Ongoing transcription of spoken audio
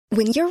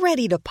When you're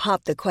ready to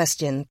pop the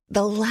question,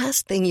 the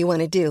last thing you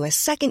want to do is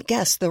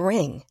second-guess the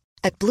ring.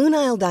 At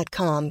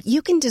BlueNile.com,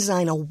 you can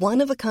design a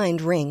one-of-a-kind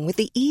ring with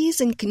the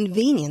ease and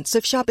convenience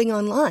of shopping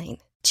online.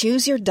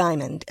 Choose your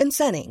diamond and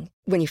setting.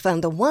 When you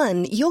find the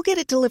one, you'll get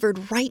it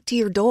delivered right to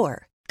your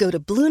door. Go to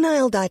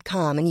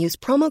BlueNile.com and use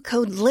promo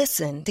code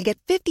LISTEN to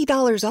get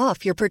 $50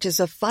 off your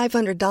purchase of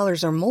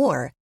 $500 or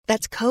more.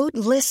 That's code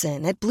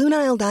LISTEN at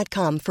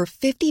BlueNile.com for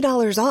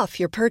 $50 off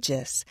your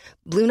purchase.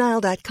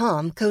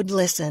 BlueNile.com, code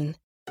LISTEN.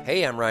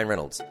 Hey, I'm Ryan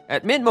Reynolds.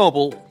 At Mint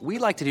Mobile, we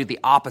like to do the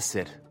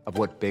opposite of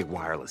what Big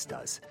Wireless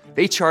does.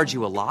 They charge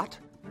you a lot,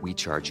 we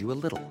charge you a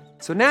little.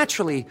 So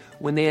naturally,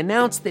 when they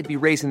announced they'd be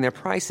raising their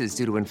prices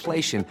due to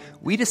inflation,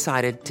 we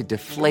decided to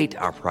deflate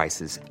our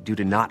prices due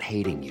to not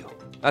hating you.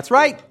 That's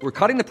right. We're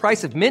cutting the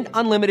price of Mint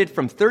Unlimited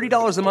from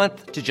 $30 a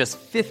month to just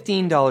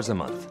 $15 a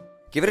month.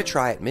 Give it a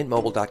try at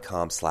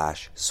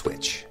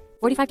mintmobile.com/switch.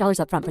 $45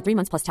 up front for 3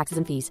 months plus taxes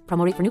and fees.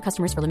 Promo rate for new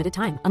customers for limited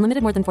time.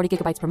 Unlimited more than 40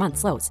 gigabytes per month.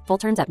 Slows full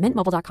terms at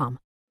mintmobile.com.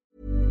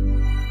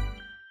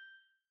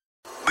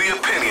 The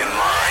Opinion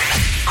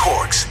Line.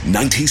 Cork's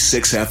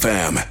 96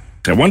 FM.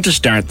 I want to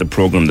start the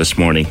programme this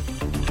morning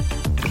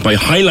by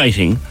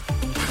highlighting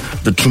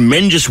the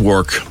tremendous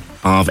work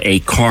of a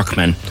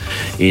Corkman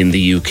in the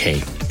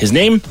UK. His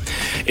name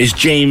is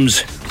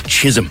James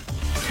Chisholm,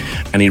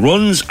 and he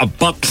runs a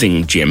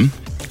boxing gym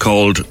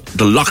called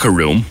The Locker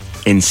Room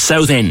in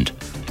Southend,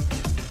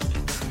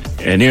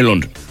 near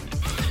London.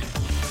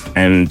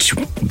 And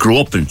grew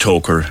up in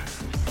Toker,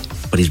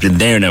 but he's been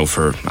there now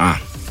for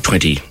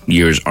 20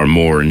 years or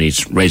more, and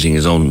he's raising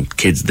his own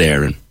kids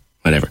there and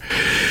whatever.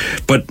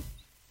 But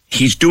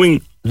he's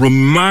doing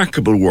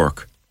remarkable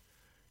work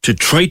to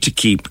try to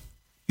keep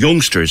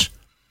youngsters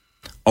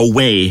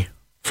away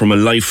from a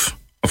life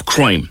of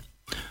crime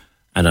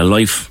and a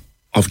life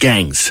of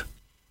gangs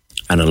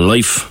and a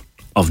life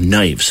of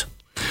knives.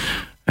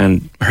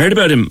 And I heard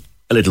about him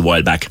a little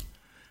while back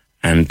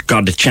and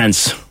got a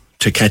chance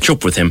to catch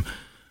up with him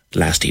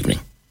last evening.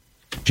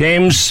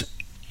 James,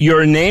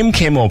 your name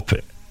came up,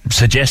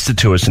 suggested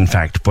to us, in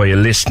fact, by a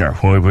listener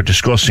when we were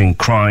discussing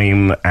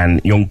crime and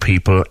young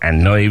people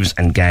and knives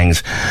and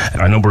gangs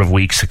a number of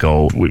weeks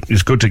ago.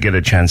 It's good to get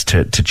a chance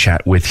to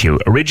chat with you.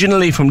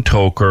 Originally from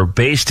Toker,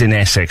 based in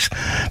Essex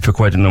for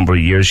quite a number of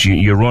years,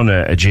 you run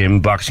a gym,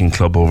 boxing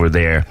club over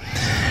there,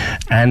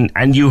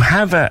 and you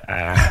have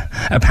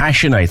a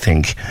passion, I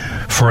think,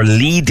 for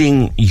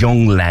leading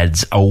young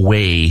lads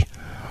away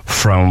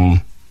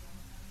from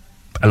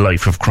a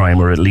life of crime,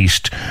 or at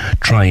least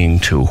trying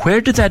to.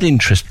 Where did that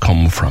interest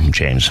come from,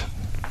 James?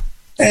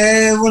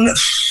 Well,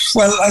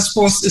 I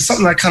suppose it's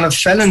something I kind of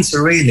fell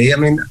into, really. I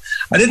mean,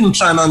 I didn't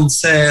plan on,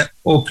 say,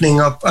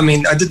 opening up. I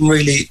mean, I didn't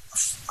really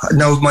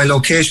know my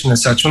location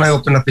as such. When I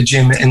opened up a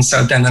gym in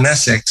Southend in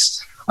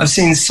Essex, I've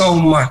seen so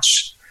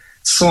much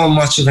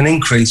of an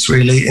increase,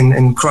 really,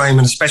 in crime,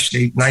 and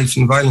especially knife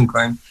and violent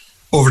crime,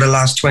 over the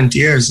last 20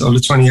 years, over the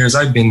 20 years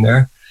I've been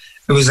there.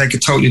 It was like a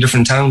totally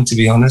different town, to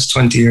be honest,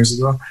 20 years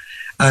ago.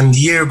 And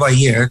year by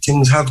year,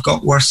 things have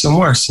got worse and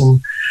worse.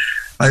 And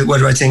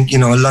whether I think,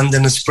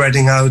 London is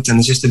spreading out and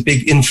it's just a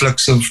big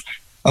influx of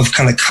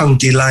kind of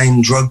county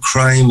line drug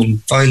crime and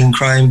violent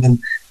crime, and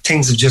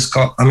things have just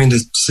got,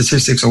 the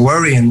statistics are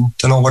worrying.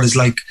 Don't know what it's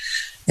like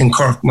in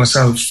Cork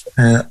myself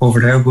over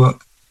there, but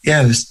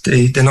yeah,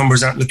 the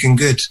numbers aren't looking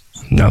good.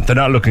 No, they're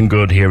not looking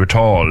good here at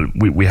all.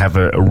 We have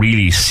a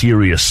really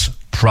serious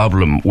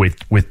problem with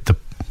the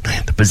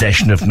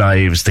possession of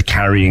knives, the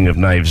carrying of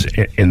knives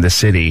in the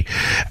city,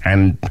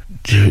 and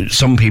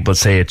some people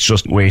say it's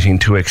just waiting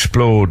to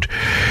explode.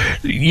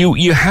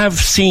 You have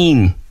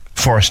seen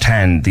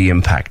firsthand the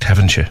impact,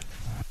 haven't you?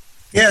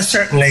 Yeah,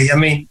 certainly. I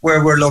mean,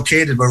 where we're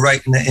located, we're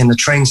right in the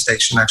train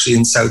station, actually,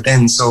 in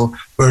Southend, so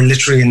we're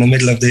literally in the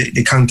middle of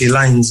the county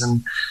lines.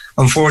 And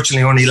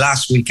unfortunately, only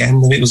last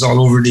weekend, and it was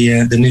all over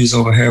the news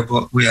over here,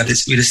 but we had a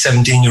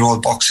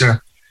 17-year-old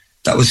boxer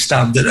that was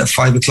stabbed at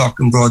 5 o'clock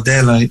in broad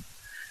daylight.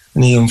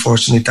 And he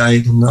unfortunately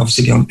died, and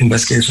obviously the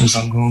investigation is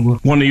ongoing.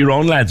 One of your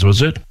own lads,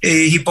 was it?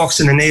 He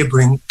boxed in a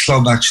neighbouring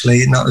club,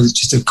 actually, and that was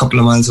just a couple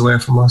of miles away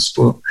from us.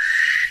 But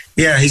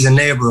yeah, he's a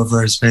neighbour of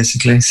ours,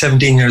 basically.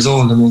 17 years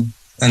old, and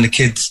the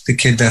kid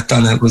that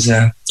done it was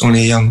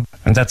only young.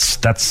 And that's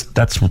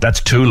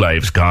 2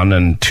 lives gone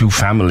and 2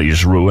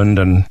 families ruined.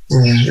 And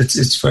yeah,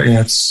 it's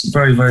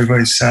very, very,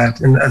 very sad.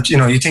 And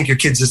you think your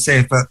kids are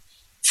safe at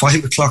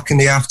 5 o'clock in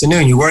the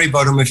afternoon. You worry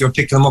about them if you're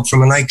picking them up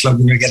from a nightclub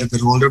and you get a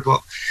bit older,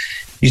 but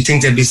you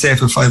think they'd be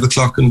safe at 5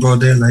 o'clock in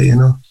broad daylight,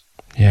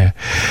 Yeah.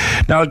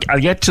 Now,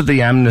 I'll get to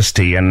the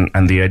amnesty and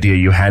the idea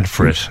you had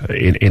for it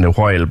in a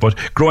while, but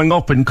growing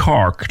up in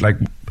Cork, like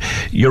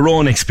your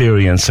own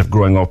experience of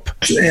growing up.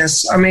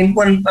 Yes, when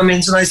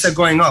I said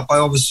growing up, I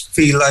always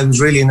feel I was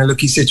really in a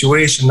lucky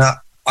situation that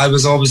I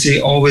was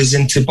obviously always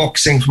into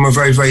boxing from a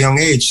very, very young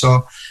age.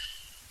 So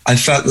I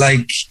felt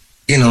like,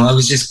 I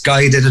was just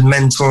guided and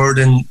mentored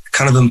and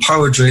kind of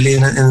empowered, really,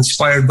 and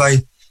inspired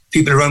by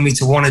people around me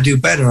to want to do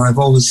better. I've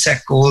always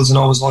set goals and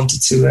always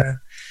wanted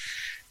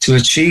to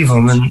achieve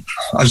them, and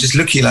I was just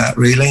lucky at that,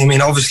 really. I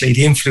mean, obviously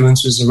the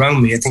influence was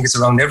around me. I think it's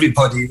around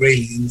everybody,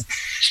 really,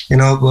 you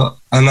know, but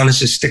I managed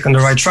to stick on the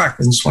right track,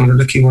 and it's one of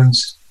the lucky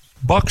ones.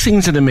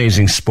 Boxing's an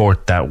amazing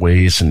sport that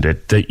way, isn't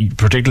it?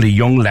 Particularly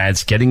young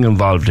lads getting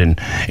involved in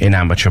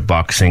amateur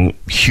boxing.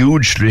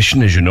 Huge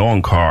tradition, as you know,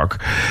 in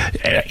Cork.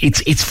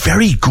 It's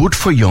very good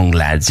for young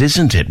lads,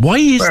 isn't it? Why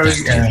is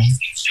that? Yeah.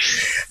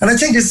 And I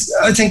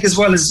think as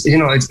well as, you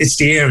know, it's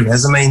the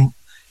areas. I mean,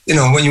 you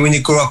know, when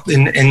you grow up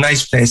in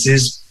nice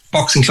places,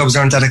 boxing clubs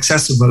aren't that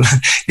accessible,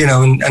 you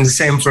know, and the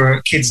same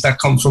for kids that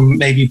come from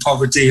maybe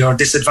poverty or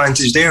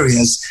disadvantaged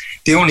areas.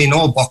 They only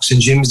know boxing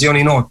gyms. They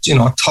only know, you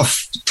know,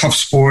 tough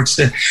sports.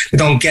 They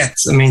don't get.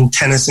 I mean,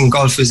 tennis and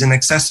golf is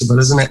inaccessible,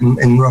 isn't it,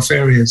 in rough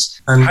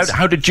areas? And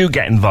how did you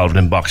get involved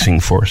in boxing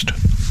first?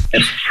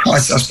 I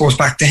suppose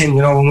back then,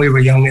 you know, when we were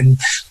young, and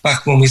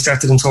back when we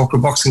started in Togher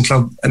Boxing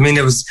Club, I mean,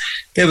 there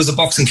was a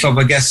boxing club,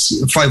 I guess,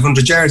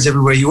 500 yards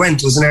everywhere you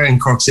went, wasn't there, in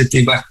Cork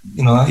City back,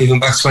 you know, even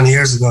back 20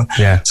 years ago.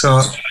 Yeah.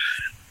 So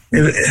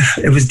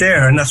it was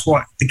there, and that's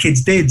what the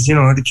kids did. You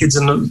know, the kids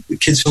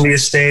from the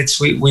estates,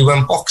 we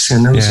went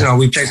boxing. It was, you know,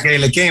 we played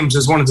Gaelic games. It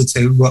was one of the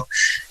two, but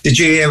the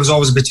GAA was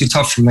always a bit too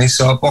tough for me,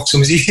 so boxing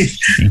was easy.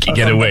 You could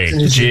get away.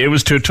 The GAA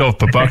was too tough,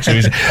 but boxing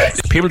was.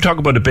 People talk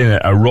about it being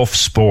a rough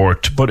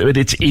sport, but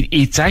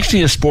it's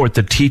actually a sport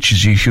that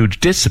teaches you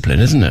huge discipline,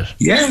 isn't it?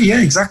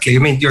 Yeah, exactly. I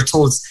mean, you're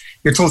told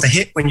to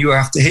hit when you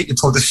have to hit. You're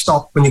told to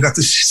stop when you got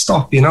to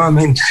stop. You know, I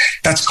mean,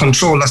 that's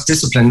control, that's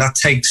discipline. That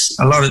takes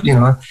a lot of, you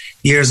know,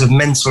 years of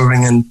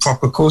mentoring and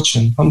proper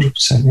coaching.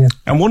 100%. Yeah.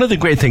 And one of the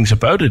great things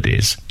about it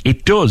is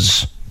it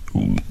does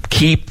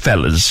keep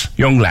fellas,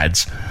 young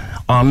lads,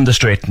 on the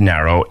straight and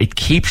narrow. It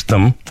keeps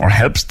them, or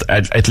helps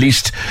at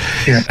least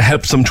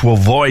helps them to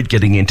avoid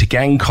getting into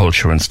gang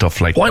culture and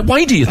stuff like.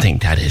 Why do you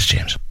think that is,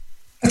 James?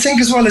 I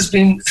think as well as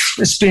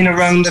it's been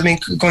around. I mean,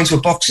 going to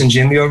a boxing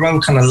gym, you're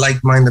around kind of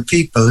like-minded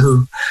people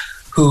who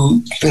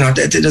you know,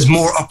 there's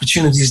more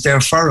opportunities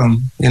there for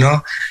them, you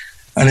know.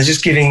 And it's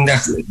just giving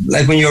that,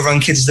 like when you're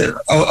around kids that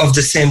of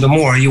the same, the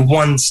more you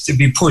want to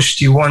be pushed,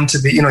 you want to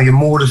be, you know, you're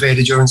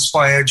motivated, you're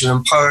inspired, you're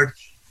empowered.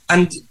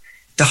 And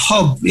the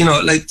hub, you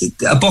know, like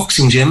a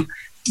boxing gym,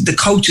 the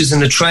coaches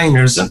and the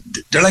trainers,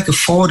 they're like a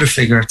father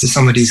figure to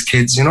some of these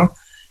kids, you know.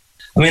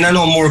 I mean, I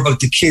know more about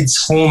the kids'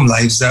 home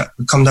lives that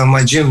come down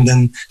my gym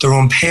than their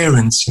own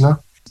parents, you know.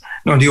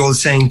 You know, the old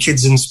saying,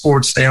 kids in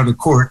sports stay out of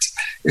court,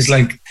 is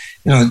like,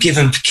 you know,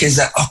 giving kids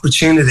that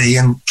opportunity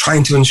and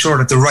trying to ensure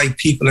that the right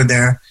people are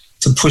there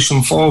to push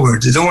them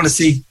forward. They don't want to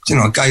see, you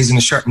know, guys in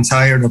a shirt and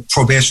tie, or the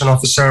probation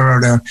officer, or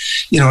the,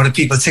 you know, the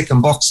people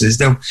ticking boxes.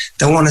 They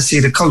want to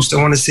see the coach. They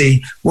want to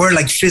see, we're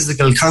like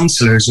physical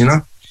counsellors, you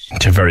know.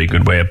 It's a very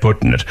good way of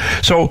putting it.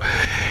 So,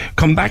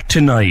 come back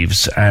to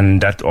knives and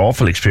that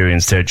awful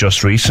experience there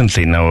just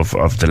recently now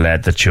of the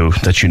lad that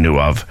you knew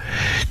of.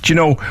 Do you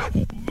know,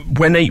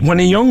 when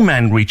a young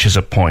man reaches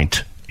a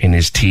point in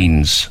his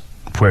teens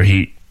where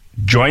he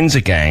joins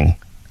a gang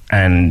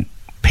and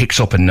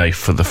picks up a knife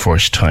for the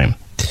first time,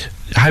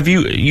 have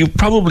you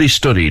probably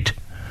studied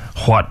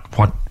what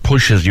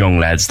pushes young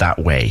lads that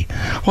way?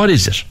 What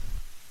is it?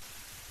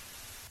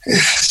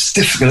 It's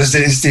difficult.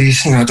 It's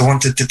the you know, the one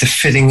the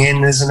fitting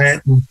in, isn't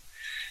it? And,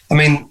 I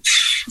mean,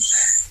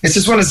 it's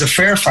as well as the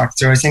fear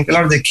factor. I think a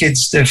lot of the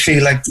kids, they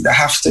feel like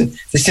they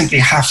simply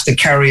have to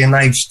carry a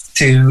knife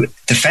to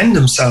defend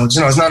themselves.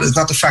 You know, it's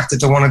not the fact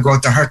that they want to go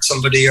out to hurt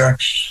somebody or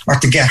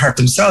to get hurt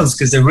themselves,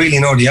 because they really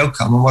know the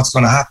outcome and what's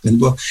going to happen.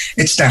 But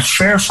it's that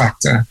fear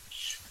factor.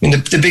 I mean,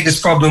 the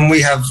biggest problem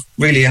we have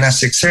really in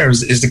Essex here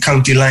is the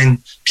county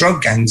line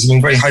drug gangs. I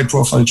mean, very high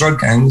profile drug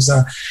gangs.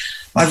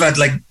 I've had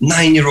like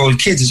 9-year-old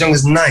kids, as young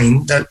as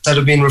 9, that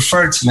have been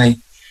referred to me, you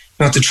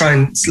know, to try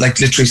and like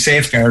literally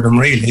safeguard them.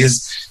 Really,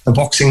 is the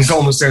boxing is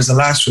almost there as a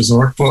last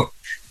resort, but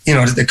you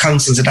know, the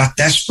councils are that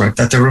desperate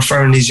that they're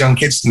referring these young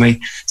kids to me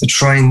to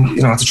try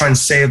and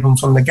save them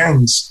from the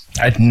gangs.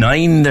 At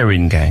 9, they're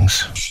in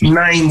gangs.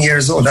 9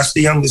 years old. That's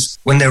the youngest.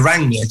 When they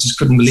rang me, I just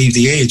couldn't believe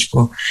the age.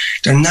 But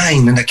they're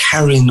 9 and they're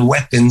carrying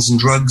weapons and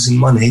drugs and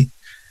money.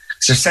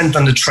 So they're sent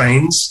on the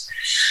trains.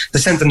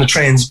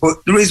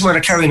 But the reason why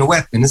they're carrying a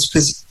weapon is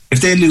because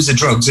if they lose the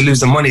drugs, they lose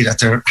the money that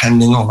they're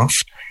handing off.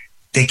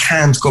 They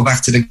can't go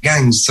back to the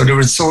gangs. So they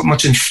were so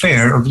much in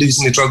fear of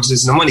losing the drugs,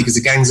 losing the money, because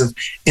the gangs have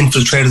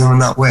infiltrated them in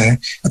that way,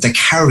 that they're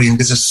carrying,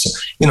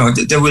 because, you know,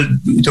 they're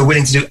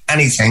willing to do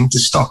anything to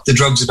stop the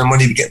drugs or the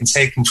money getting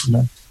taken from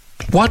them.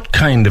 What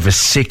kind of a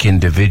sick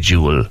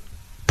individual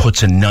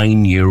puts a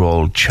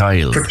 9-year-old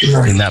child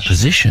in that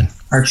position?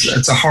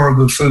 It's a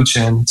horrible food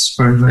chain. It's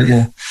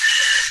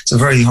it's a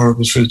very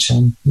horrible food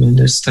chain. I mean,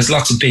 there's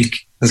lots of big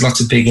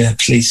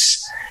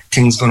police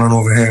things going on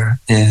over here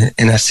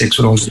in Essex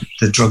with all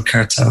the drug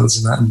cartels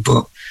and that.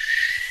 But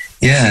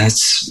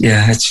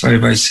it's very,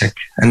 very sick.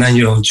 A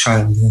 9-year-old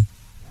child. Yeah.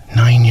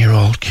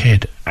 9-year-old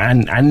kid,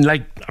 and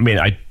like, I mean,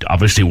 I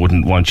obviously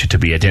wouldn't want you to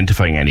be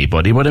identifying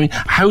anybody, but I mean,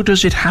 how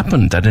does it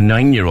happen that a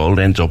 9-year-old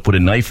ends up with a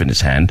knife in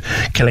his hand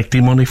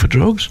collecting money for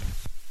drugs?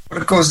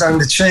 But it goes down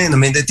the chain. I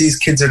mean, that these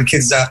kids are the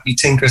kids that you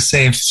think are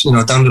safe, you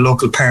know, down the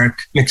local park,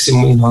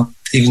 mixing, you know,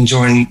 even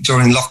during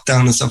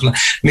lockdown and stuff, like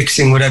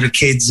mixing with other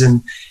kids.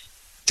 And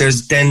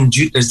there's then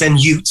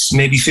youths,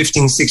 maybe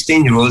 15,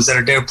 16-year-olds that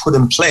are there put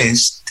in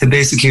place to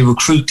basically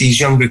recruit these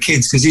younger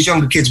kids, because these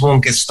younger kids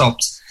won't get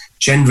stopped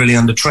generally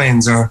on the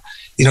trains, or,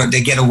 you know,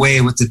 they get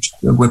away with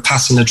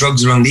passing the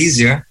drugs around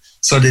easier.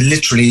 So they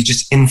literally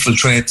just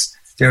infiltrate.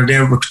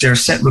 They're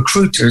set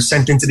recruiters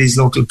sent into these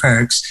local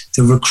parks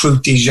to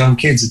recruit these young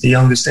kids at the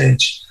youngest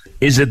age.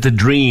 Is it the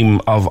dream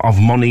of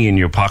money in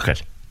your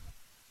pocket?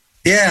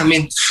 Yeah, I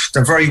mean,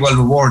 they're very well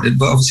rewarded,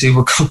 but obviously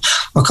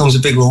what comes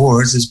with big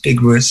rewards is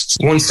big risks.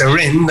 Once they're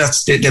in,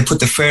 they put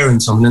the fare in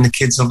something, and the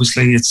kids,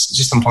 obviously, it's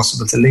just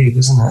impossible to leave,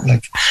 isn't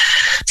it?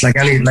 It's like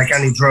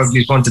any drug,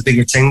 you want the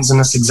bigger things, and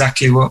that's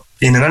exactly what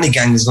being in any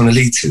gang is going to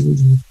lead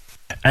to.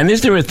 And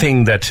is there a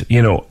thing that,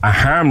 you know, a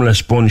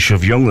harmless bunch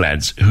of young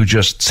lads who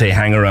just, say,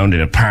 hang around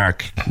in a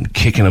park,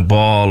 kicking a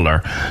ball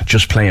or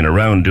just playing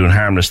around doing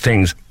harmless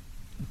things,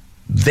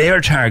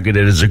 they're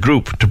targeted as a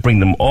group to bring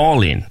them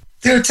all in?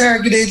 They're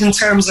targeted in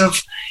terms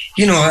of,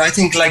 you know, I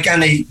think like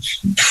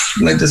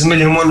there's a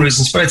million and one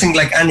reasons, but I think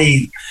like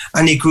any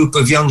group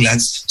of young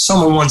lads,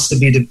 someone wants to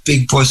be the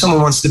big boy,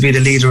 someone wants to be the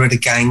leader of the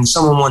gang,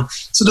 so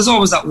there's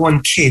always that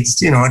one kid,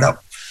 you know, that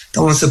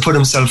wants to put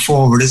himself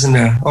forward, isn't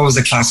there? Always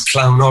a class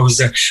clown, always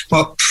there.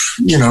 But,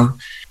 you know.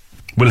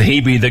 Will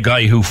he be the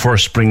guy who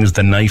first brings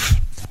the knife?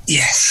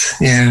 Yes,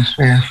 yeah.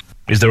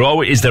 Is there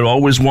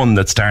always one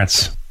that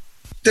starts?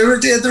 There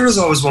is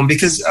always one,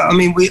 because I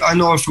mean I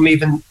know from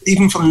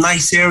even from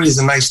nice areas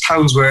and nice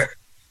towns where,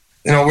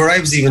 you know, where I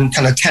was even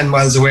kind of 10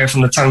 miles away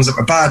from the towns that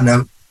were bad.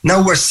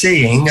 Now we're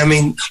seeing, I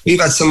mean,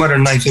 we've had some other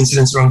knife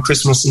incidents around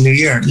Christmas and New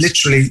Year,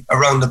 literally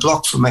around the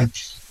block from me,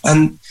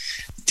 and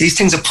these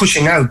things are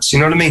pushing out, you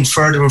know what I mean,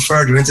 further and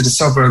further into the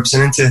suburbs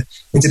and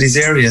into these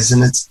areas,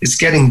 and it's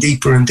getting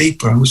deeper and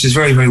deeper, which is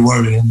very, very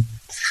worrying.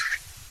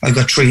 I've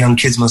got 3 young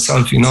kids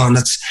myself, you know, and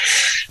that's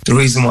the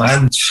reason why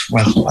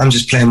I'm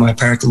just playing my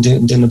part and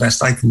doing the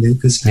best I can do,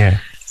 because,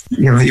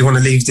 you know, you want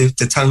to leave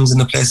the towns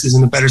and the places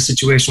in a better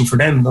situation for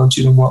them, don't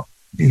you, than what,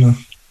 you know.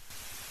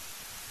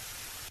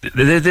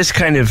 This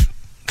kind of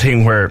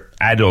thing where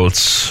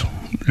adults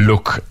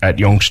look at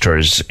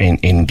youngsters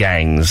in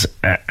gangs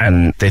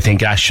and they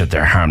think,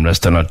 they're harmless,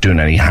 they're not doing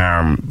any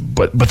harm,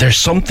 but there's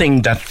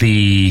something that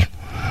the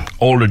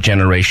older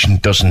generation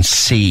doesn't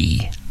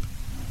see,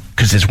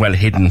 because it's well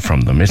hidden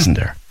from them, isn't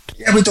there?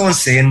 Yeah, we don't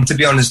see. And to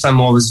be honest,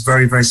 I'm always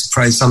very, very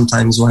surprised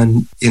sometimes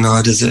when, you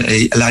know, there's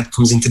a lad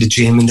comes into the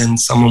gym and then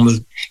someone will,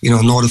 you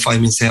know, notify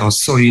me and say,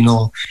 so you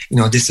know,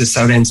 this is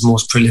Southend's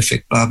most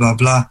prolific, blah, blah,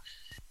 blah.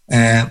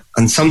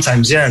 And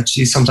sometimes,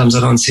 sometimes I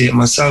don't see it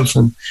myself.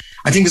 And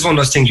I think it's one of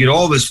those things you'd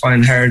always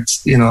find hard,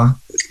 you know,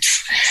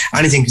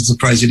 anything can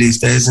surprise you these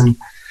days. And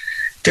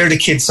they're the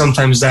kids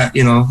sometimes that,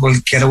 you know, will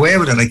get away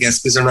with it, I guess,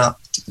 because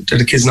they're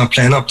the kids not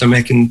playing up. They're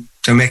making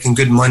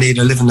good money,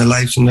 they're living their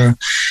life, and they're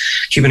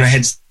keeping their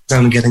heads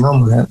down and getting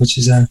on with it, which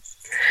is, they're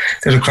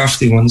the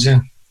crafty ones,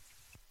 yeah.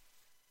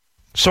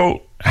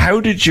 So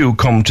how did you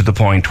come to the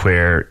point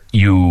where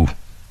you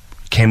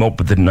came up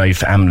with the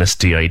knife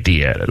amnesty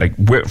idea? Like,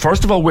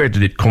 first of all, where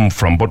did it come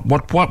from? But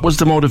what was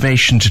the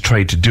motivation to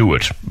try to do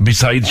it,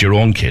 besides your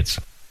own kids?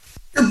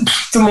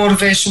 The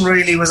motivation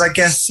really was, I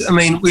guess, I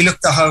mean, we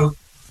looked at how,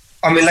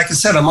 I mean, like I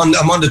said, I'm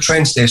on the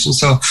train station,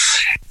 so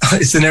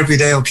it's an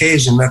everyday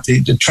occasion that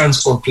the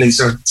transport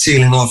police are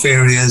sealing off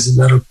areas and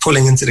they're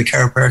pulling into the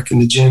car park in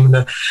the gym.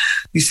 And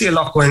you see a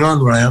lot going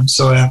on where I am.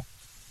 So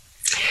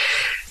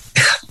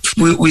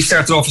we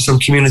started off with some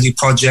community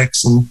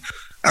projects, and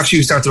actually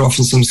we started off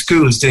in some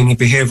schools doing a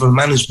behavioural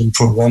management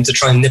program to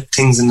try and nip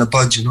things in the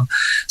bud, you know.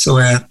 So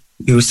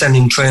we were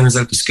sending trainers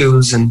out to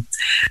schools and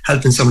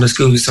helping some of the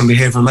schools with some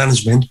behavioural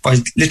management by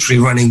literally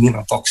running, you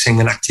know, boxing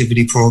and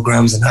activity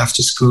programs and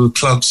after school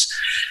clubs.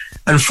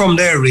 And from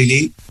there,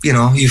 really, you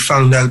know, you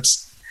found out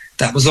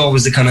that was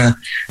always the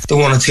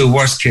 1 or 2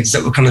 worst kids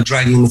that were kind of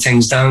dragging the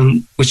things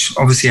down, which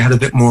obviously had a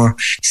bit more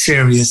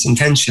serious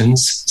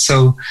intentions.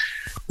 So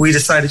we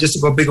decided just to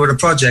go bigger with the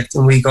project,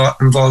 and we got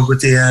involved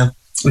with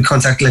we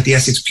contacted like the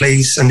Essex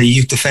Police and the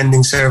youth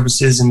defending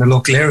services in the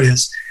local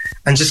areas,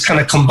 and just kind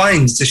of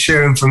combined to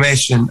share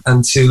information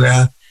and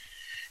to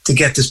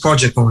get this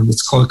project going.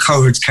 It's called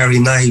Cowards Carry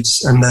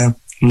Knives, and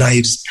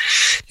knives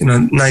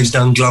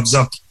down, gloves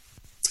up.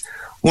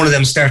 One of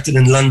them started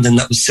in London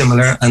that was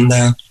similar, and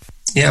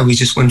we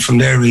just went from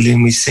there really,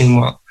 and we seen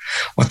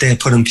what they had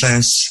put in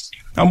place.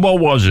 And what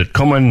was it?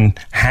 Come and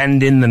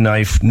hand in the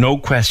knife, no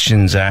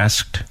questions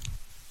asked?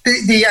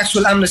 The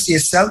actual amnesty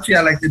itself,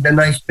 like the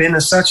knife bin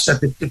as such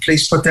that the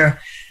police put there.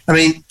 I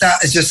mean,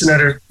 that is just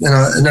another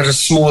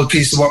small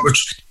piece of what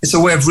it's a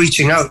way of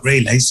reaching out,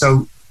 really.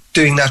 So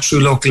doing that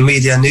through local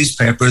media and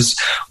newspapers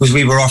was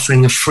we were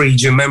offering a free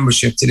gym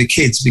membership to the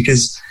kids,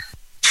 because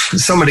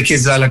some of the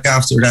kids that I look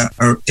after that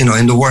are, you know,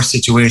 in the worst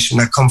situation,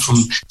 that come from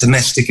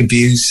domestic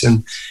abuse,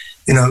 and,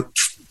 you know,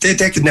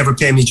 they could never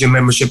pay me gym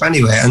membership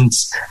anyway. And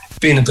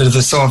being a bit of a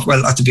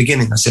at the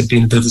beginning I said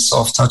being a bit of a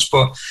soft touch,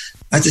 but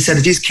as I said,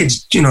 these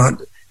kids, you know,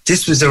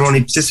 this was their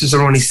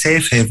only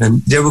safe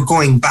haven. They were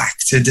going back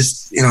to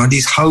this, you know,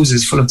 these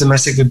houses full of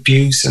domestic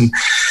abuse, and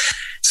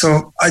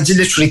So I did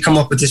literally come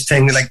up with this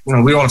thing, like, you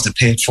know, we all have to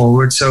pay it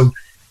forward. So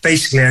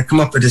basically I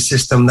come up with a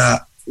system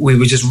that we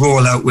would just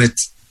roll out with.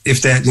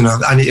 If they, you know,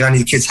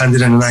 any kids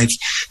handed in a knife,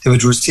 they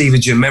would receive a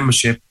gym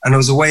membership. And it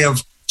was a way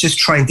of just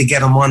trying to get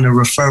them on the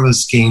referral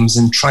schemes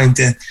and trying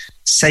to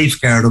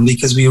safeguard them,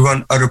 because we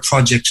run other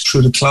projects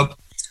through the club.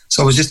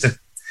 So it was just a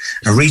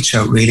reach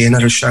out, really,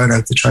 another shout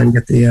out to try and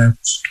get the,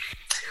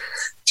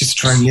 just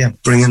try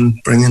and, bring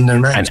in their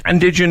knife.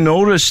 And did you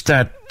notice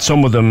that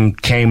some of them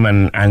came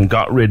and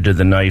got rid of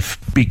the knife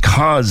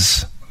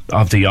because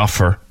of the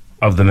offer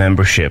of the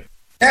membership?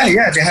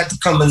 Yeah, they had to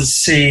come and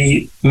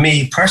see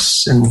me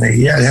personally.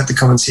 Yeah, they had to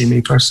come and see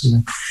me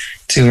personally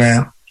to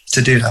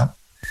do that.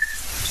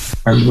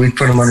 And we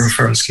put them on a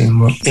referral scheme.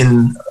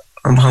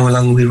 How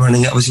long are we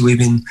running it? Obviously, we've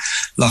been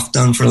locked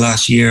down for the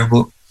last year,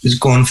 but it was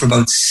going for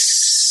about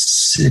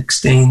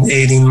 16,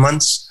 18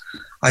 months.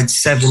 I had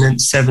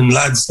seven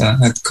lads that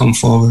had come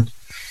forward.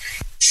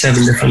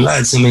 7 different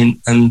lads, I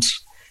mean, and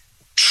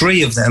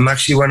 3 of them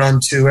actually went on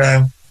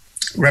to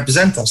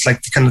represent us,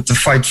 like to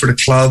fight for the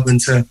club and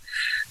to,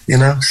 you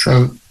know,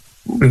 so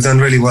we've done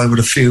really well with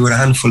a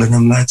handful of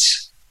them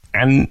lads.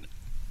 And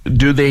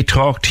do they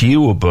talk to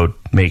you about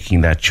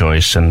making that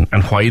choice and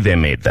why they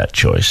made that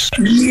choice?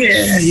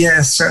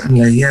 Yeah,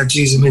 certainly. Yeah,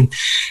 geez, I mean,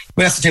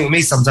 we have to think with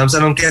me sometimes. I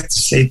don't get to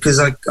sleep because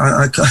I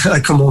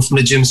come home from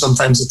the gym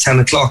sometimes at 10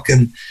 o'clock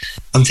and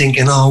I'm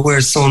thinking, oh,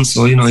 where's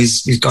so-and-so? You know,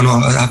 he's gone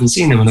off. I haven't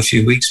seen him in a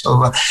few weeks,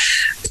 but,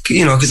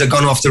 you know, because I've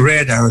gone off the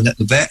radar a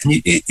little bit, and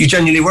you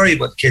genuinely worry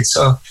about the kids.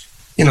 So,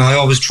 you know, I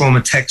always throw them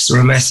a text or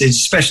a message,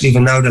 especially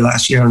even now the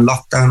last year in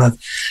lockdown.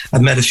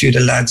 I've met a few of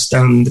the lads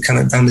down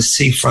the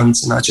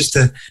seafront, and just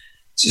to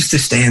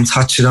stay in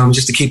touch with them,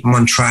 just to keep them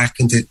on track,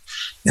 and to,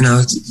 you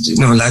know,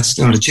 lads,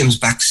 you know, the gym's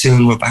back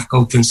soon, we're back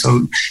open.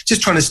 So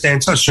just trying to stay in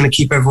touch, trying to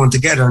keep everyone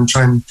together and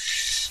try and,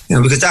 you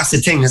know, because that's the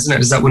thing, isn't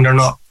it? Is that when they're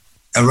not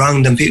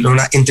around and people, when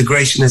that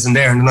integration isn't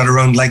there and they're not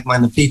around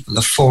like-minded people,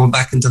 they fall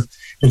back into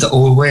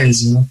old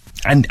ways, you know.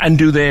 And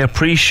do they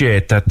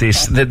appreciate that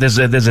there's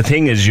a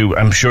thing, as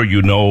I'm sure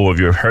you know, or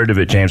you've heard of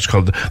it, James,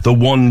 called the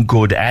one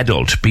good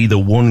adult. Be the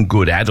one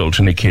good adult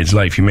in a kid's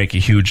life. You make a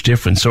huge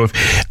difference. So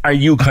are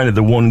you kind of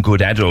the one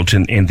good adult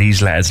in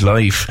these lads'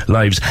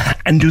 lives?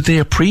 And do they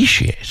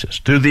appreciate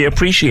it? Do they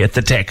appreciate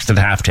the text at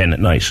 10:30 at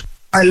night?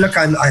 I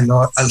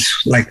know,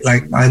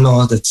 I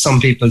know that some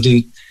people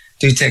do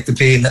take the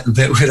pee a little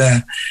bit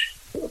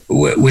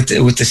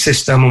with the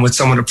system and with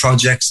some of the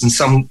projects, and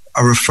some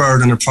are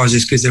referred on the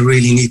projects because they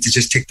really need to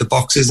just tick the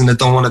boxes and they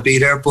don't want to be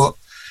there. But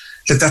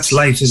look, that's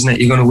life, isn't it?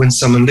 You're going to win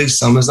some and lose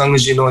some, as long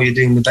as you know you're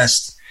doing the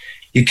best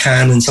you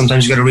can. And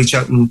sometimes you got to reach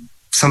out, and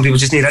some people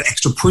just need that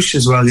extra push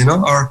as well, you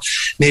know, or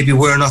maybe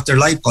we're not their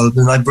light bulb,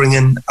 and I bring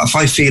in, if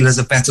I feel as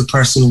a better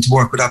person to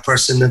work with that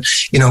person, and,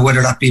 you know,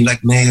 whether that be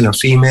like male or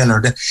female,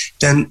 or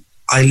then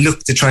I look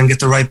to try and get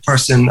the right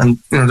person, and,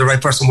 you know, the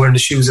right person wearing the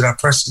shoes of that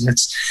person.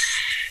 It's,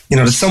 you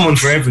know, there's someone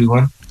for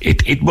everyone.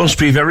 It must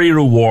be very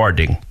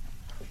rewarding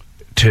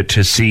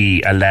to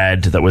see a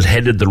lad that was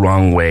headed the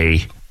wrong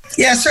way.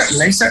 Yeah,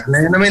 certainly.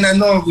 And I mean, I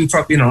know we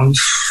probably, you know,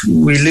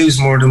 we lose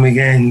more than we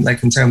gain,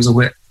 like in terms of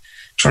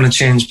trying to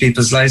change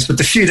people's lives. But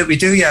the few that we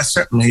do, yeah,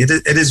 certainly,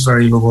 it is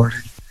very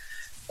rewarding.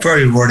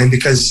 Very rewarding,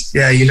 because,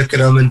 yeah, you look at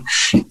them, and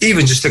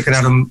even just looking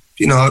at them,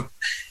 you know,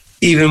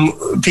 even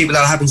people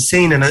that I haven't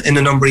seen in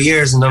a number of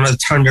years, and then I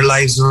turn their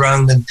lives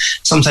around. And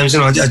sometimes, you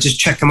know, I just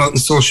check them out on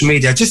social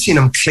media. I just seen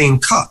them clean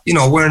cut, you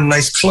know, wearing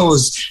nice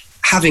clothes,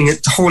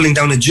 holding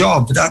down a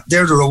job.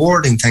 They're the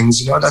rewarding things,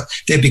 you know, that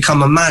they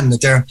become a man,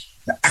 that they're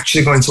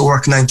actually going to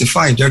work 9 to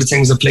 5. They're the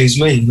things that please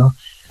me, you know.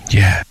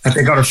 Yeah, that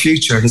they got a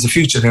future. There's a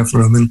future there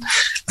for them,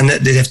 and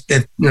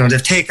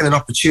they've taken an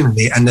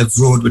opportunity and they've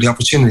rode with the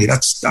opportunity.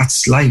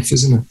 That's life,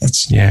 isn't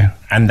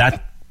it? And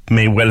that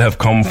may well have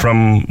come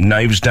from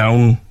knives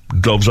down,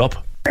 gloves up.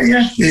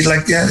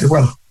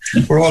 Well,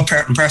 we're all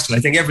part and parcel. I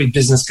think every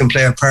business can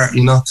play a part,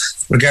 you know,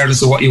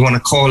 regardless of what you want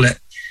to call it,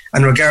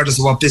 and regardless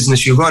of what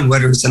business you run,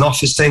 whether it's an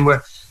office thing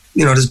where,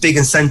 you know, there's big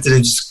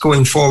incentives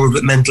going forward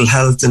with mental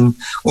health, and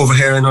over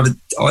here I know that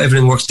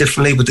everything works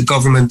differently, but the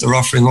government are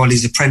offering all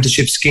these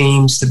apprenticeship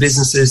schemes to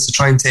businesses to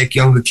try and take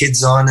younger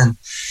kids on, and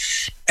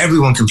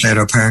everyone can play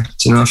their part.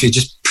 You know, if you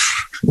just,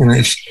 you know,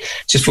 if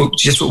just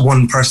with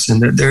one person,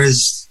 there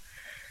is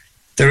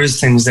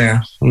things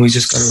there, and we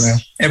just got to.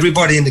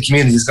 Everybody in the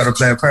community has got to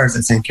play a part.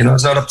 I think, you know,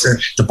 it's not up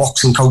to the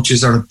boxing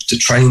coaches or the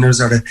trainers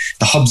or the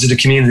hubs of the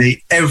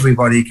community.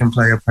 Everybody can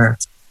play a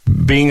part.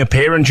 Being a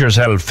parent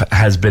yourself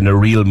has been a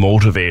real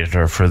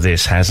motivator for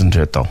this, hasn't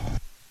it, though?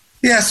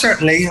 Yeah,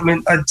 certainly. I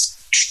mean, I'd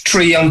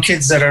 3 young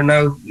kids that are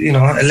now, you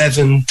know,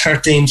 11,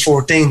 13,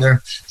 14.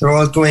 They're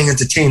all going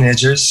into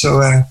teenagers,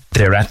 so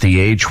they're at the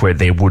age where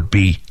they would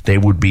be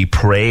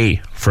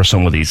prey for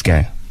some of these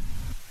gangs.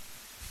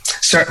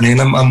 Certainly,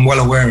 and I'm well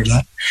aware of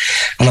that.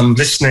 And I'm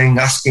listening,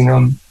 asking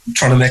them,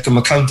 trying to make them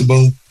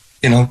accountable.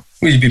 You know,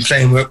 will you be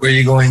playing? Where are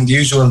you going? The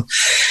usual.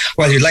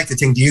 Well, you'd like to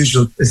think the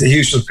usual is the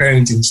usual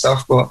parenting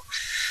stuff, but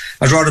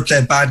I'd rather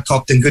play bad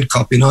cop than good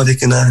cop. You know, they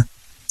can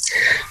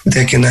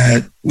they can,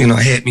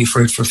 hate me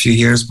for it for a few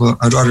years, but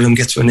I'd rather them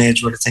get to an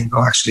age where they think,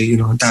 oh, actually,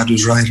 Dad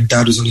was right, or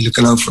Dad was only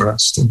looking out for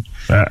us.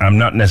 I'm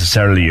not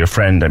necessarily your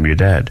friend, I'm your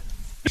dad.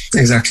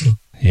 Exactly.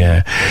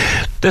 Yeah.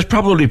 There's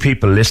probably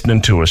people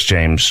listening to us,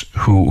 James,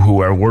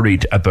 who are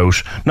worried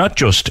about not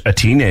just a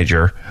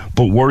teenager,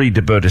 but worried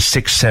about a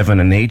 6, 7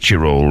 and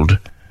 8-year-old.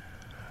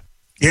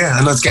 Yeah,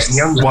 and it's getting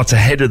younger. What's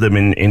ahead of them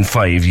in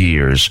 5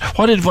 years?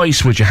 What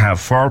advice would you have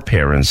for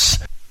parents?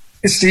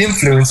 It's the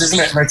influence, isn't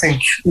it? And I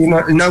think,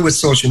 now with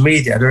social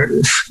media,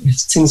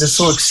 things are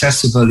so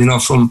accessible,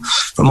 from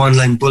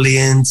online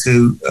bullying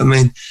to,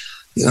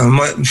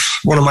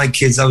 one of my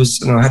kids, I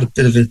had a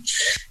bit of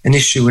an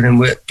issue with him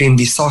with being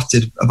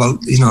besotted about,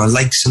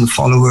 likes and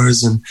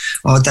followers and,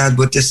 oh, Dad,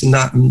 with this and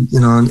that, and,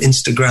 on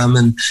Instagram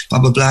and blah,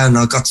 blah, blah. And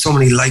I got so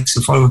many likes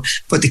and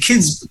followers. But the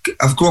kids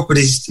have grown up with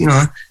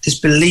this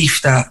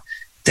belief that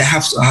they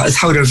have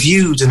how they're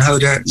viewed and how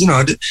they're,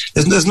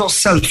 there's no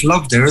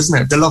self-love there,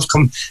 isn't it?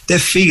 They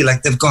feel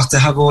like they've got to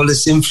have all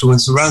this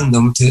influence around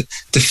them to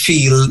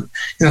feel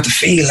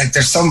like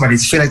they're somebody,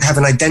 to feel like they have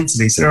an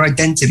identity. So their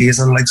identity is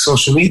on like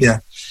social media,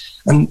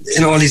 and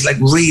all these like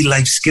real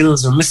life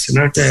skills are missing,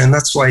 aren't they? And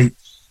that's why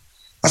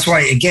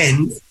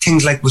again,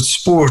 things like with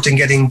sport and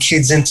getting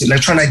kids into,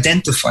 like, trying to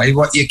identify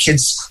what your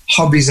kids'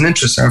 hobbies and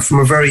interests are from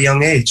a very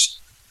young age.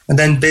 And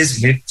then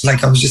basically,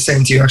 like I was just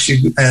saying to you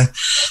actually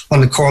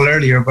on the call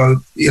earlier about,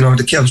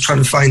 the kid I was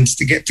trying to find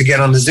to get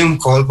on the Zoom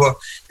call, but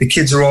the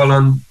kids are all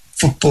on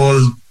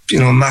football,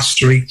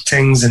 mastery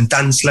things and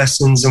dance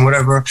lessons and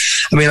whatever.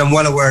 I mean, I'm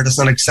well aware that's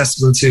not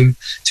accessible to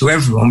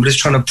everyone, but it's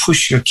trying to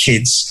push your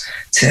kids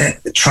to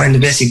trying to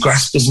basically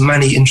grasp as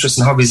many interests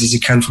and hobbies as you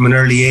can from an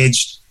early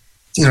age,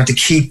 to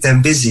keep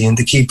them busy and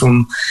to keep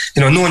them,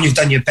 knowing you've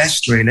done your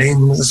best, really.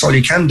 And that's all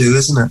you can do,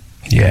 isn't it?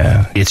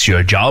 Yeah, it's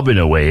your job in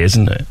a way,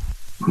 isn't it?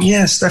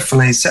 Yes,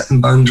 definitely. Setting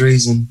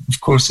boundaries, and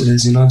of course it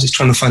is, just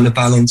trying to find a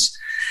balance.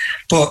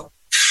 But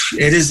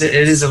it is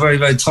a very,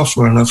 very tough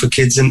one now for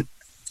kids, and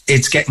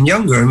it's getting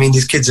younger. I mean,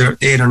 these kids are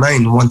 8 or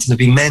 9 wanting to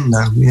be men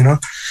now,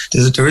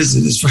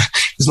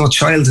 There's no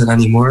childhood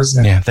anymore, is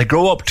there? Yeah, they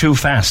grow up too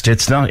fast.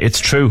 It's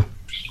true.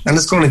 And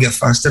it's going to get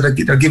faster.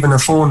 They're given a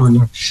phone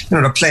when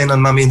they're playing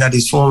on Mommy and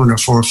Daddy's phone when they're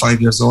 4 or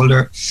 5 years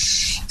older.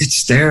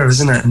 It's there,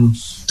 isn't it? And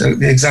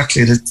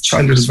exactly, the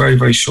childhood is very,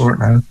 very short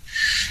now.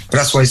 But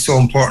that's why it's so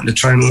important to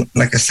try and,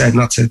 like I said,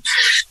 not to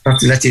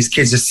let these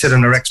kids just sit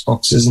on their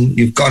Xboxes, and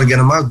you've got to get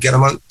them out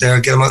there,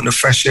 get them out in the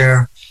fresh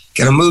air,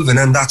 get them moving.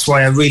 And that's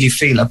why I really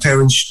feel that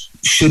parents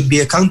should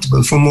be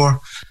accountable for more.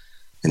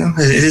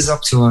 It is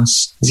up to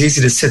us. It's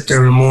easy to sit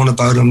there and moan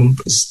about them.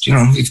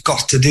 You've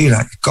got to do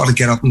that. You've got to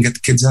get up and get the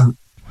kids out.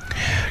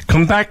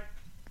 Come back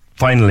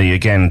finally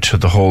again to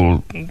the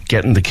whole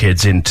getting the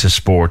kids into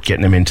sport,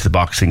 getting them into the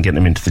boxing, getting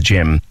them into the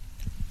gym.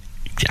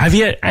 Have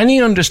you any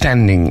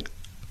understanding,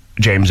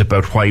 James,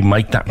 about why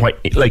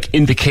like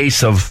in the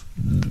case of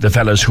the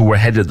fellas who were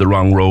headed the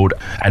wrong road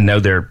and now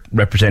they're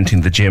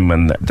representing the gym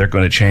and they're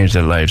going to change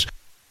their lives,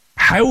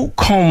 how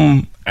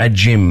come a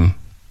gym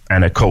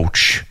and a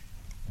coach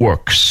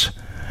works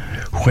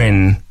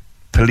when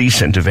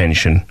police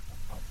intervention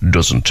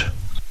doesn't?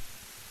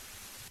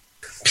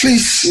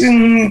 Police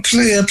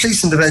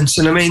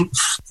intervention, I mean,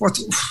 what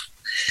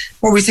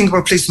we think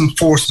about police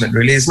enforcement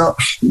really is not,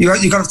 you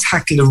got to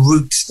tackle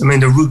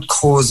the root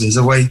causes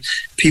of why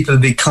people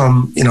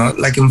become,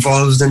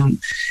 involved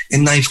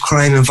in knife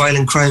crime and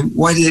violent crime.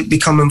 Why did they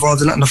become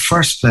involved in that in the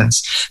first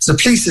place? So the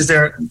police is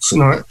there,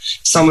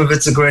 some of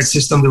it's a great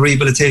system, the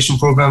rehabilitation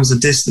programs, the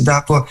this, the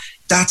that, but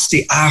that's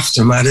the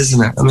aftermath,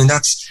 isn't it? I mean,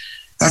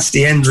 that's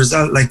the end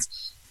result. Like,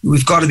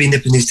 we've got to be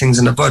nipping these things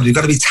in the bud. We've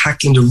got to be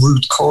tackling the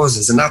root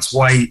causes. And that's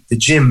why the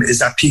gym is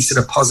that piece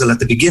of the puzzle at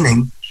the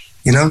beginning,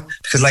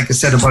 because like I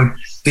said about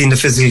being the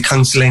physical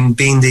counselling,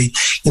 being the,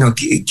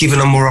 giving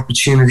them more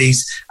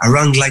opportunities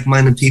around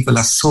like-minded people,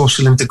 that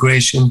social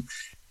integration.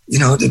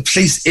 The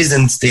police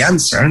isn't the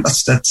answer.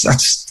 That's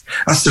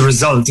the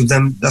result of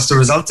them. That's the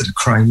result of the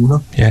crime,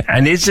 Yeah.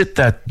 And is it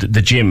that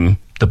the gym,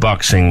 the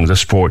boxing, the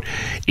sport,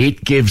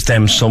 it gives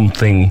them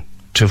something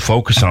to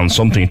focus on,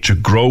 something to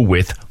grow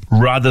with,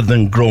 rather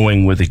than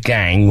growing with a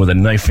gang with a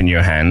knife in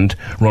your hand,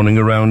 running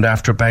around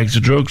after bags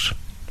of drugs?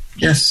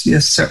 Yes,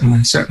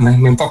 certainly. I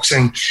mean,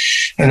 boxing,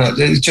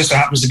 it just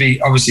happens to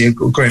be obviously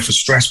great for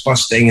stress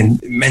busting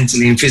and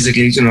mentally and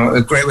physically,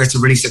 a great way to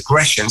release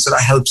aggression. So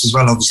that helps as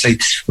well, obviously,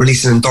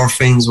 releasing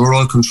endorphins. We're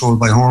all controlled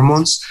by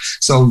hormones.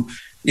 So,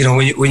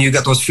 when you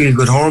get those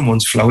feel-good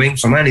hormones flowing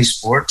from any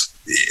sport,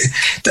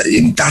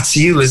 that's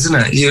you, isn't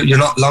it? You're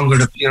not longer,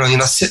 you're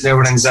not sitting there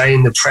with anxiety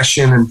and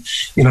depression and,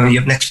 you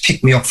have next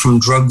pick me up from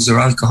drugs or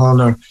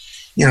alcohol, or,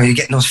 you're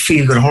getting those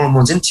feel-good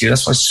hormones into you.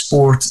 That's why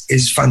sport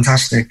is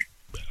fantastic.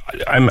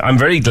 I'm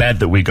very glad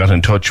that we got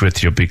in touch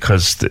with you,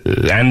 because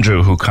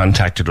Andrew, who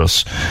contacted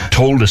us,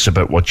 told us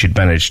about what you'd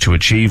managed to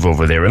achieve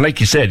over there. And like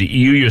you said,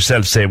 you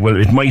yourself say, well,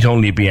 it might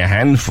only be a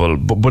handful,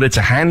 but it's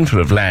a handful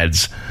of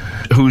lads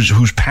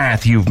whose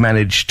path you've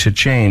managed to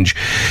change.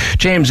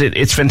 James,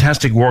 it's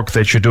fantastic work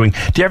that you're doing.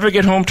 Do you ever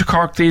get home to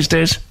Cork these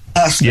days?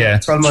 Last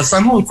 12 months.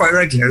 I'm home quite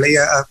regularly.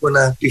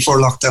 Before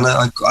lockdown,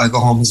 I go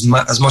home as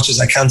much as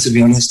I can, to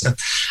be honest.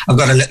 I've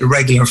got a little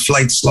regular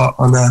flight slot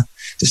on the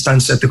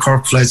Stansted to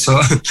Cork flight.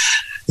 So,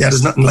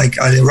 there's nothing like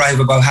I arrive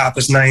about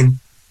 9:30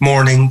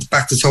 morning,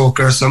 back to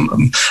Toker. So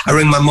I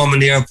ring my mum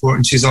in the airport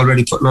and she's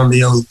already putting on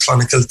the old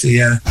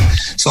Clonakilty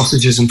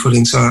sausages and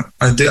pudding. So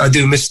I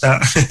do miss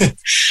that.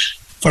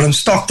 But I'm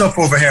stocked up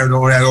over here,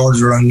 though. I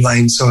order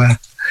online, so I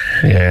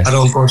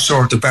don't go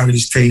short of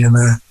Barry's tea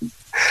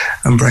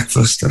and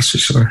breakfast, that's for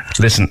sure.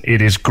 Listen,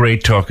 it is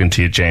great talking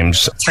to you,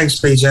 James. Thanks,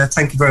 PJ.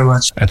 Thank you very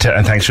much. And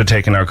thanks for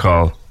taking our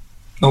call.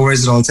 No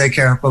worries at all. Take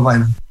care. Bye-bye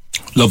now.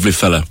 Lovely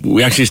fella.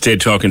 We actually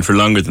stayed talking for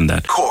longer than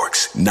that.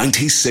 Cork's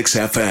 96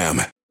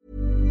 FM.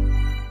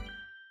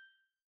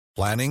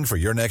 Planning for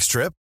your next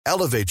trip?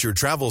 Elevate your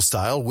travel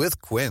style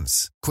with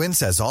Quince. Quince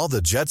has all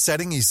the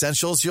jet-setting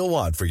essentials you'll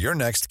want for your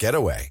next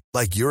getaway,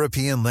 like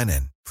European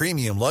linen,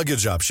 premium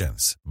luggage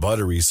options,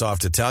 buttery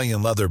soft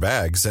Italian leather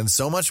bags, and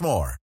so much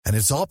more. And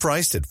it's all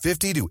priced at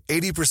 50 to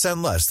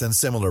 80% less than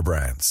similar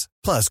brands.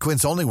 Plus,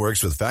 Quince only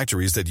works with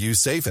factories that use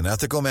safe and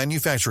ethical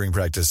manufacturing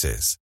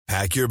practices.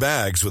 Pack your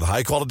bags with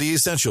high-quality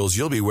essentials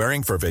you'll be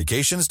wearing for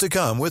vacations to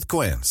come with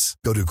Quince.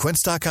 Go to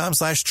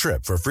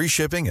quince.com/trip for free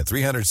shipping and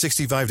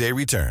 365-day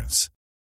returns.